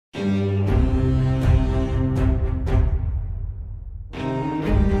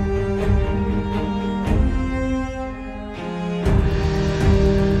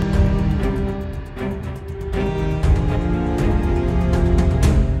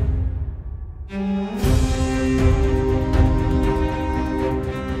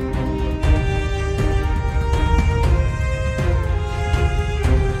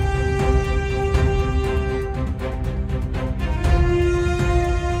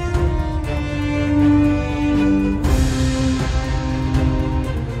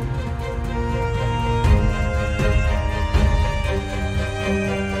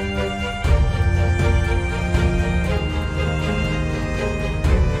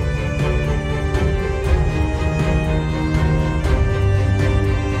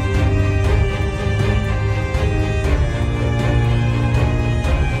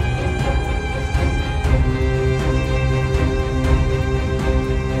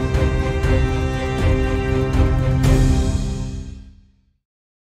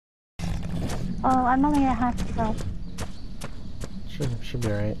Oh, I'm only at half to go. Should be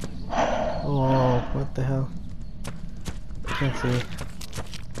alright. Oh, what the hell? I can't see.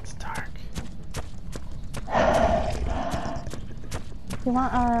 It's dark. You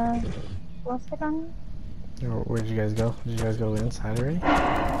want a glow stick on you? Where'd you guys go? Did you guys go inside already?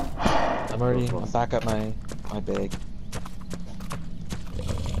 I'm back at my bag.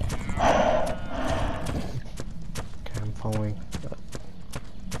 Okay, I'm following.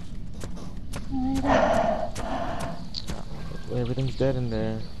 Everything's dead in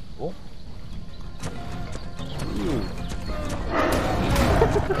there. Oh. Ooh.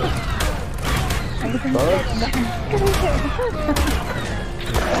 Bugs?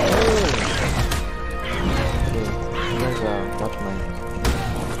 Watch my...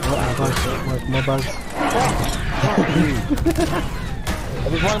 More bugs. I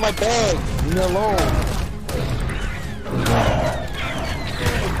just wanted my bag! Leave me alone!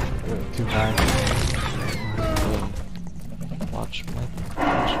 Too high. Watch my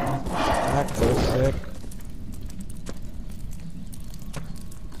back, so sick.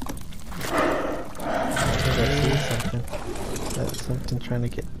 Something. That's something trying to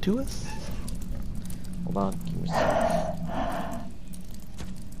get to us? Hold on, give me a sec.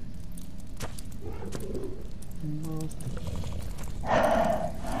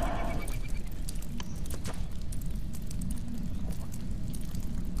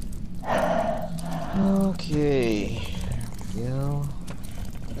 Okay, there we go.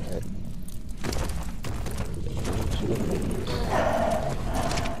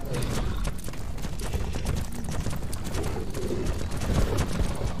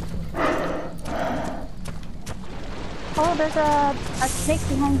 Oh, there's a snake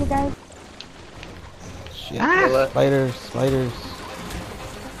behind you guys. Shit. Spiders, spiders.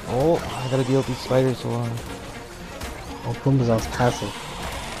 Oh, I gotta deal with these spiders so long. Oh, Pumbaa's on passive.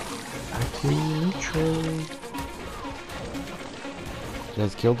 Active neutral. You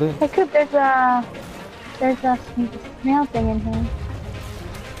guys killed it? Hey Coop, there's a snail thing in here.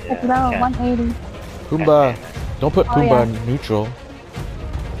 Yeah, It's level 180. Pumbaa! Don't put Pumbaa yeah. in neutral.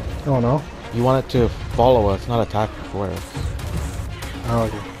 Oh no. You want it to follow us, not attack for us. Oh,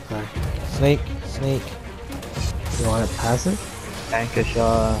 okay. Sorry. Snake, snake. You want it passive? Tanker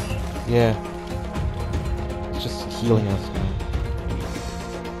shot. Yeah. It's just healing us now.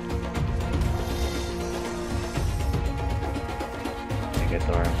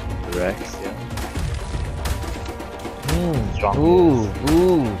 Detour. Rex, yeah. Strong Ooh,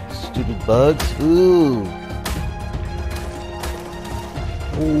 ooh. Stupid bugs. Ooh.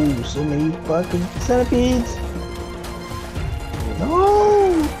 Oh, so many fucking centipedes!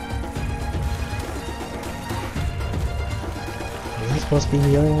 No! Is he supposed to be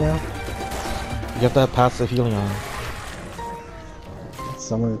healing now? You have to have passive healing on.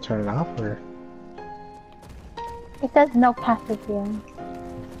 Someone to turn it off, or? It says no passive healing.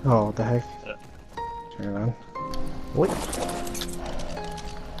 Oh, what the heck? Turn it on. What?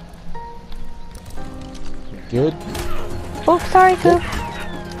 Good? Oh, sorry, Coop.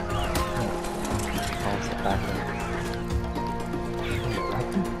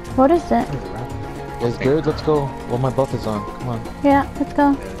 What is it? You guys good? Let's go. Well, my buff is on. Come on. Yeah, let's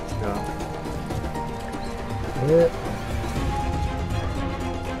go. Let's go. Yeah.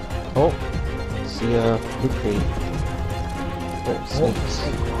 Oh. See a loot crate. Oh, snakes.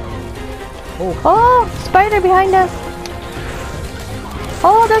 Oh, spider behind us.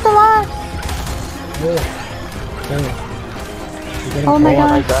 Oh, there's a lot. Oh my I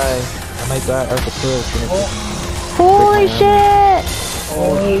might god. die. I might die. Or the turret's gonna Holy shit.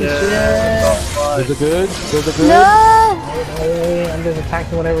 Holy shit! Is it good? Is it good? No. Hey, I'm just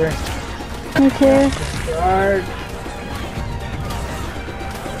attacking whatever. Me too. Start.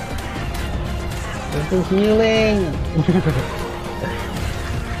 There's the healing.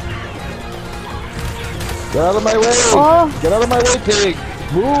 Get out of my way! Oh. Get out of my way, pig!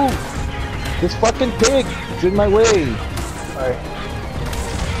 Move! This fucking pig is in my way! Sorry.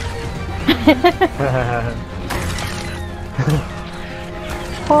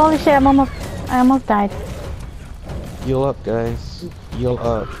 Holy shit, I almost died. Heal up, guys. Heal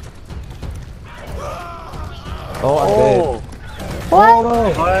up. Oh, I'm dead. What? Oh no!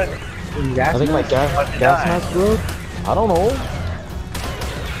 What? I think my gas mask broke? I don't know.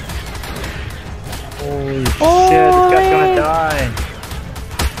 Holy Shit, this guy's gonna die.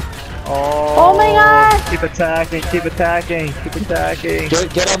 Oh my god! Keep attacking, keep attacking, keep attacking.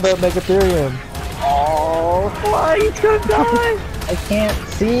 Get on the Megatherium. Oh, why? He's gonna die. I can't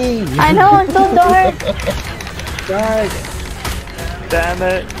see! I know, it's so dark. Dark! Damn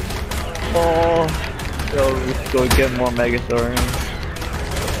it. Oh. Go get more Megathorians.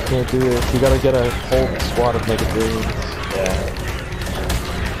 can't do this. You gotta get a whole squad of negative. Yeah.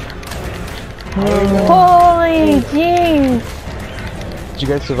 Holy jeez! Did you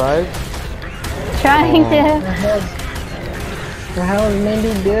guys survive? Trying to. The hell is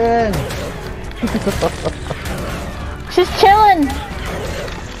Mindy doing? She's chilling.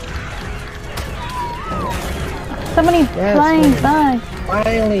 Somebody flying by.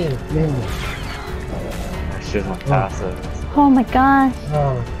 Finally, Mindy. She's on passive. Oh my gosh.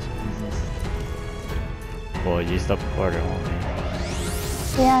 Oh, Boy, you stopped recording, won't you?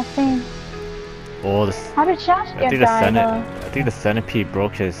 Yeah, same. Oh, this, How did Josh I get think the died though? I think the centipede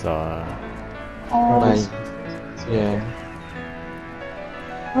broke his Oh, Nice. Yeah.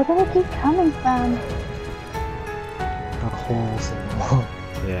 where did it keep coming from? a holes in the wall.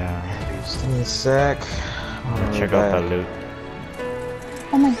 yeah. Just give me a sec. Check out that loot.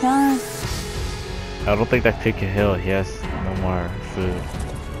 Oh my gosh. I don't think that pig can heal. He has no more food.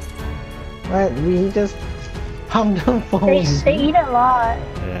 What? We just pumped them full. They eat a lot.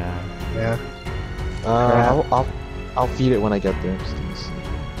 Yeah. Yeah. I'll feed it when I get there. Just give me a sec.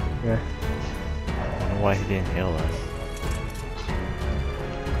 Yeah. I don't know why he didn't heal us.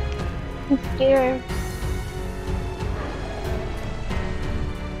 I'm scared.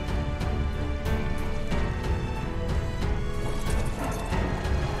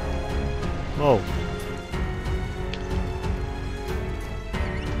 Whoa.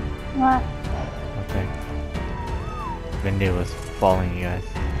 What? Okay. Mindy was following you guys.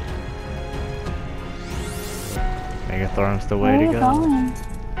 Megathorm's the way Where are to you go. going?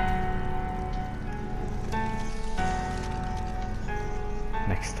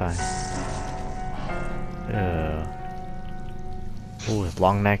 Next time. Oh, his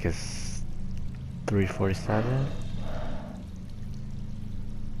long neck is 347.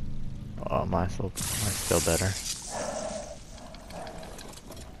 Oh, mine's still better.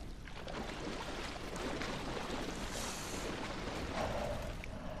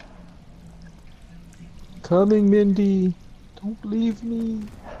 Coming, Mindy. Don't leave me.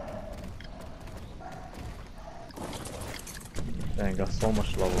 Dang, got so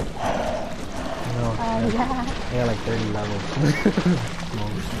much level. No. Yeah. Yeah, like 30 levels.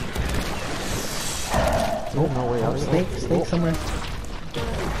 Oh, no way out. Snake somewhere.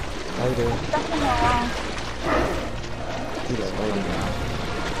 Spider. Something wrong. See that spider now.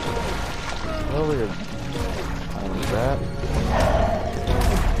 Oh, look at that.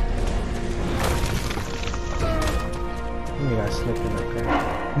 You gotta slip in the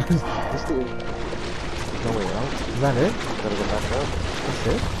crack. This dude. No way out. Is that it? Gotta go back up. That's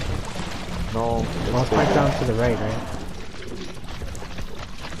it? No. Well, it's back down to the right, right?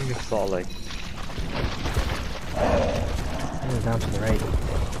 I think it's all like, It's down to the right.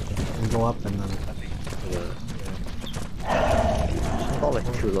 And go up and then... it's all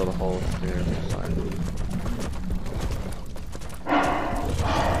like two little holes here.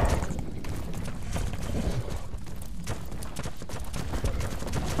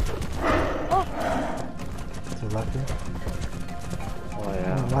 To the left here. Oh Oh,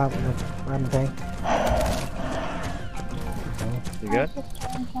 yeah. lab tank. You good? Just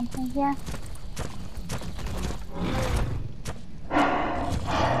trying something. Yeah.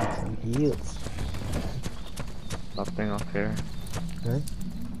 Some heals. Nothing up here. Good.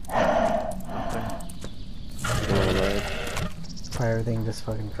 Nothing. Little red. Fire thing just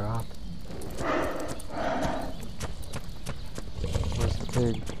fucking dropped. Where's the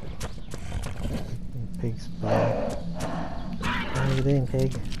pig? Pig's blood. Where are you doing,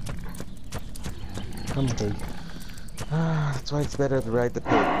 pig? Come, pig. Ah, that's why it's better to ride the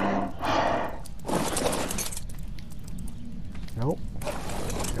pig, man. Nope.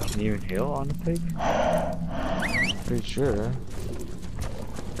 Can you even heal on the pig? Pretty sure.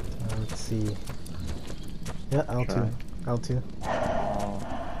 Let's see. Yeah, L2. Try. L2. Oh.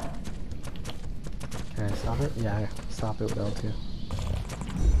 Can I stop it? Yeah, stop it with L2.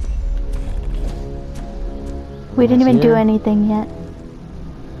 We didn't even do Here? anything yet.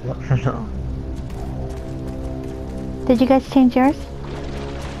 No. Did you guys change yours?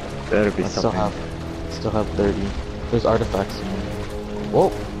 Better be I something. still have 30. There's artifacts in here.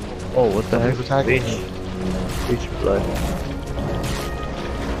 Whoa! Oh, what the heck? Somebody's attacking Leech. me. Leech blood.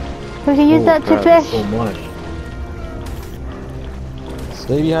 We can use Oh, that to crap, that's fish. so much.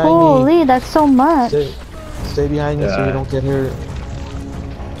 Stay behind me. Holy, that's so much. Stay behind me so Yeah. you don't get hurt.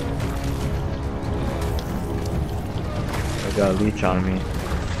 I got a leech on me.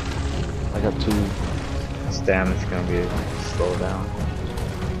 I got 2. This damage gonna be slow down.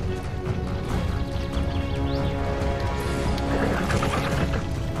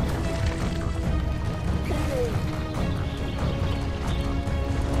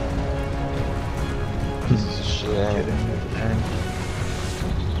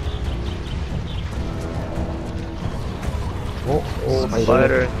 Oh,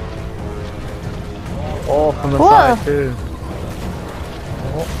 spider. Oh, from the Whoa. side too.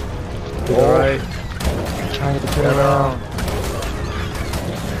 To the right. Trying to turn Turn around.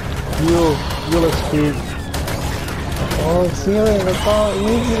 Heal us, kid. Oh, it's healing. Let's go.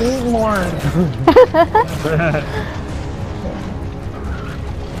 Eat more.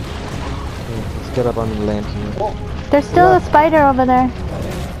 Let's get up on the land here. There's still a spider over there.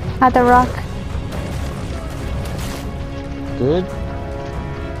 At the rock. Good.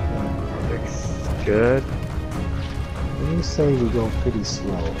 Looks good. You say we go pretty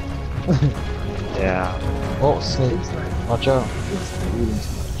slow. Yeah. Oh, snake. Watch out.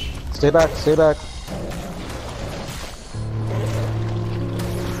 Stay back, stay back.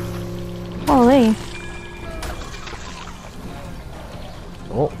 Holy.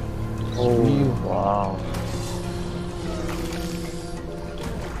 Oh. Oh, wow.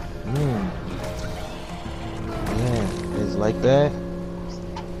 Yeah, it's like that.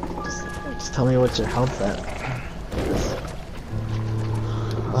 Just tell me what's your health at.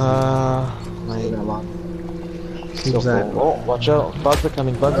 Like, That long. so Who's that? full. Oh, watch out. Bugs are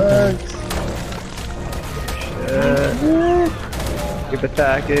coming, bugs are coming. Keep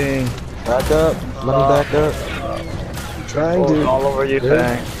attacking. Back up. Let me back up. Trying Oh, to. all over you, Good.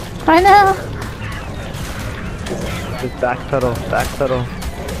 Fang. I know. Just backpedal, backpedal.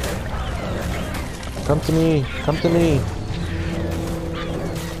 Come to me. Come to me.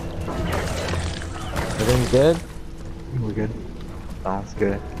 Everything's dead? We're good. Sounds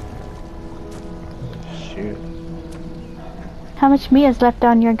good. Shoot. How much meat is left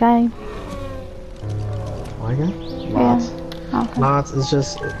on your guy? My guy? Lots. Okay. Lots. It's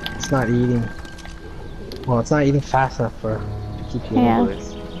just, it's not eating. Well, it's not eating fast enough to keep you Yeah. over.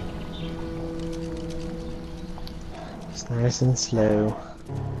 It's nice and slow.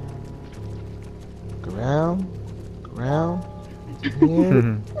 Go around. Go around.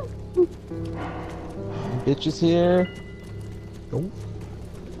 Here. Bitches here. Nope.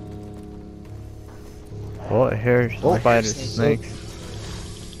 Oh, here's Oh, spiders, snake. snakes.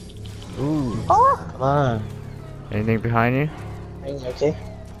 Ooh. Oh, Come on. Anything behind you? Okay.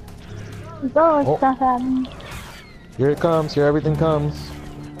 those Oh. stuff at me. Here it comes. Here everything comes.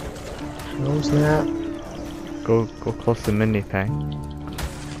 No snap. Go close to Mindy, Pang.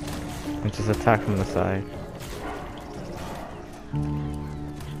 And just attack from the side.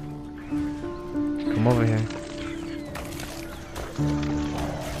 Come over here.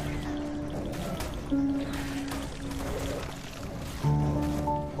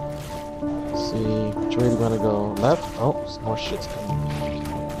 Let's see. Which way do you want to go? Left? Oh, some more shit's coming.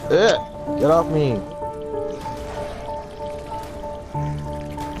 Ugh! Get off me.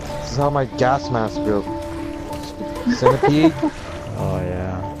 This is how my gas mask broke. Centipede? Oh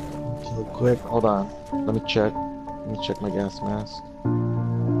yeah. Kill quick. Hold on. Let me check. Let me check my gas mask.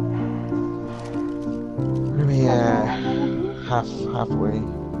 Where are we at? Halfway.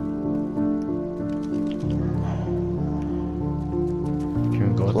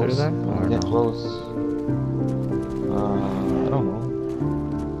 Can we go through Close. that? Or Get no? close. I don't know.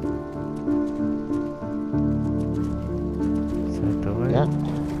 Is that the way? Yeah.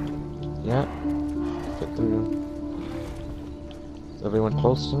 Yeah. Get through. Is everyone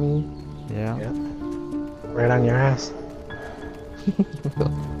close to me? Yeah. Yeah. Right on your ass.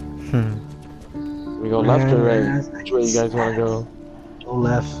 We go left or right? Yeah. Which way you guys want to go? Go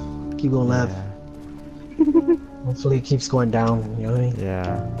left. Keep going left. Hopefully it keeps going down, you know what I mean?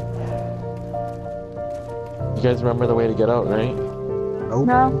 Yeah. You guys remember the way to get out, right? Nope.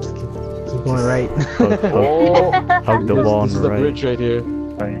 No. Just keep going right. Oh! Hug the wall on This is the the right. bridge right here.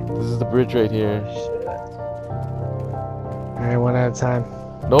 Right. This is the bridge right here. Alright, one at a time.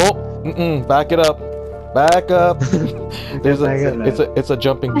 Nope. Back it up. Back up. There's Back a. up. It's a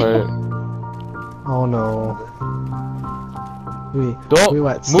jumping part. Oh no. Don't we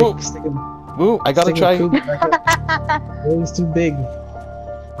what? move. Stick him, Move. I gotta stick try. him back up. Oh, he's too big.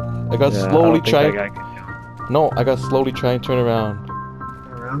 I gotta Yeah, slowly I don't think try. that guy can do it. No, I gotta slowly try and turn around.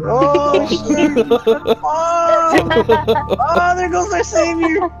 Oh shit! Oh, there goes our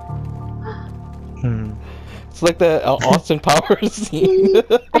savior. It's like the Austin Powers scene.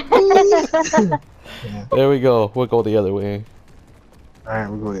 There we go. We'll go the other way. Alright,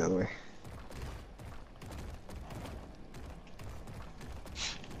 we'll go the other way.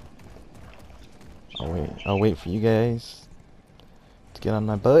 I'll wait for you guys to get on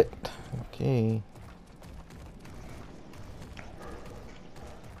my butt. Okay.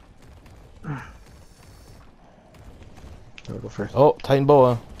 I'll go first. Oh, Titan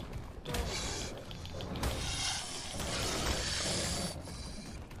Boa.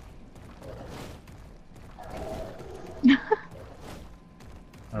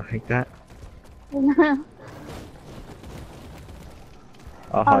 I'll take that. Oh,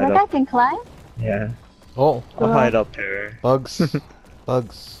 I'll hide that guy up. can climb? Yeah. Oh, I'll hide up here. bugs.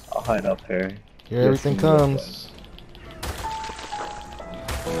 Bugs. I'll hide up here. Here everything Yes, comes.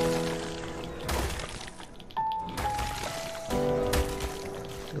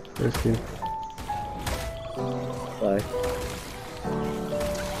 First dude. Bye.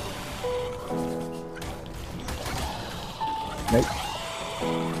 Nope.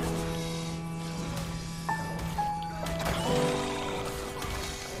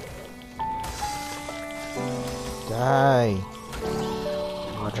 Die.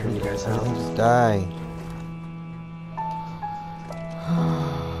 Watching you guys out. Everything just die.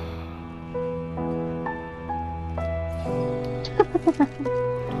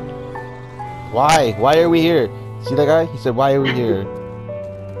 Why? Why are we here? See that guy? He said, why are we here?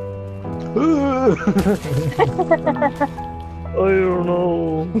 I don't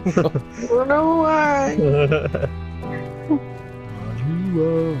know. I don't know why.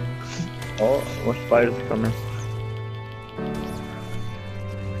 Oh, more spiders coming.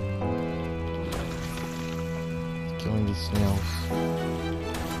 Killing these snails.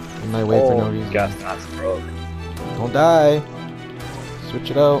 In my way for no reason. Gas mask broke. Don't die. Switch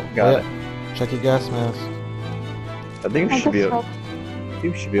it out. Got it. Check your gas mask. I think I we should be. just hope. I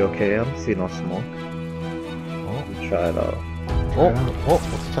think we should be okay. I don't see no smoke. Oh, We'll try it out. oh,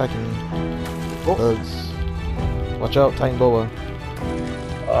 what's attacking me? Bugs. Watch out, Titan Boa.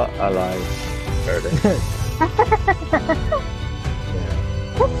 I lied. Heard it.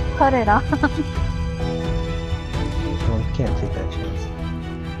 Just put it on. Oh, can't take that chance.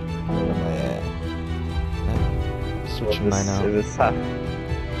 Where am I at? I'm switching mine out. It was half.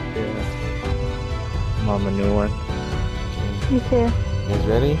 Yeah. I'm on the new one. Me too. You guys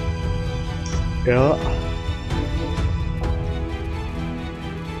ready? Yeah.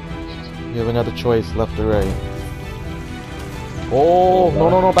 You have another choice, left or right. Oh,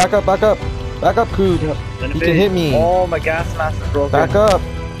 no, back up. Back up, Coop. He can hit me. Oh, my gas mask is broken. Back up.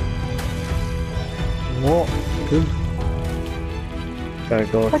 Whoa, good. Gotta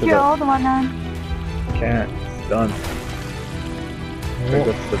go Put to your the. old one on. Can't. It's done. Gotta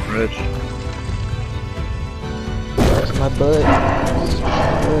go to the bridge. That's my butt.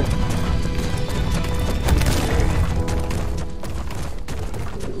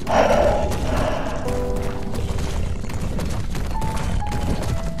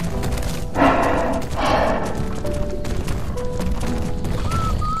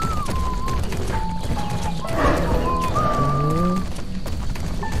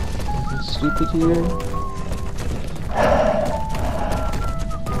 Stupid here.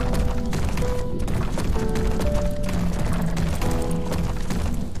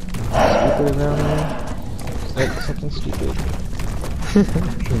 Stupid around here. It's like something stupid.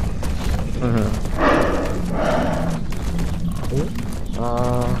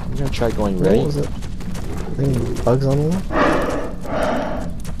 I'm gonna try going What right. was it? Any bugs on the wall?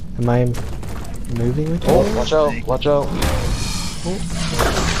 Am I moving with you? Oh, watch out, watch out.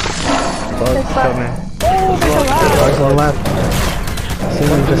 Bugs coming. Oh, there's a lot. Bugs on the left. See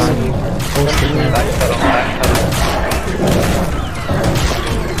them just posting there. Back pedal, back pedal.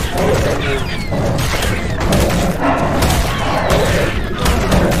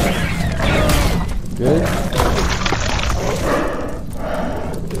 Good?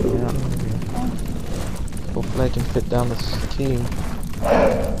 Yeah. Hopefully I can fit down this key.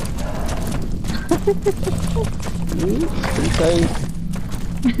 It's pretty tight.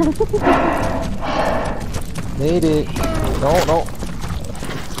 Made it. No.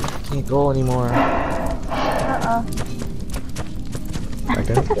 Can't go anymore. Uh-oh. I got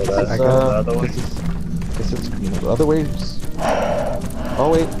it. that's I the got other one. Guess it's the other ways. Oh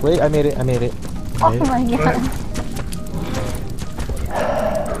wait, I made it. Oh my god.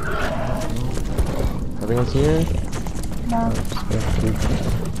 Everyone's here? No. it.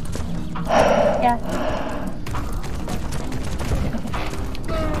 Yeah.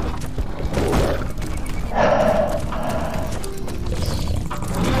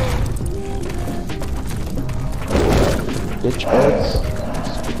 Bitch bugs.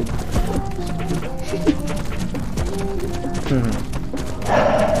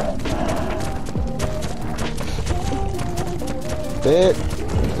 Fit.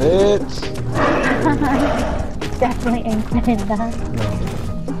 Definitely ain't getting that.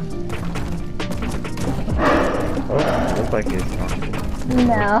 Oh, looks like it's not.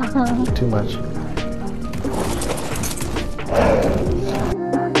 No. Too much.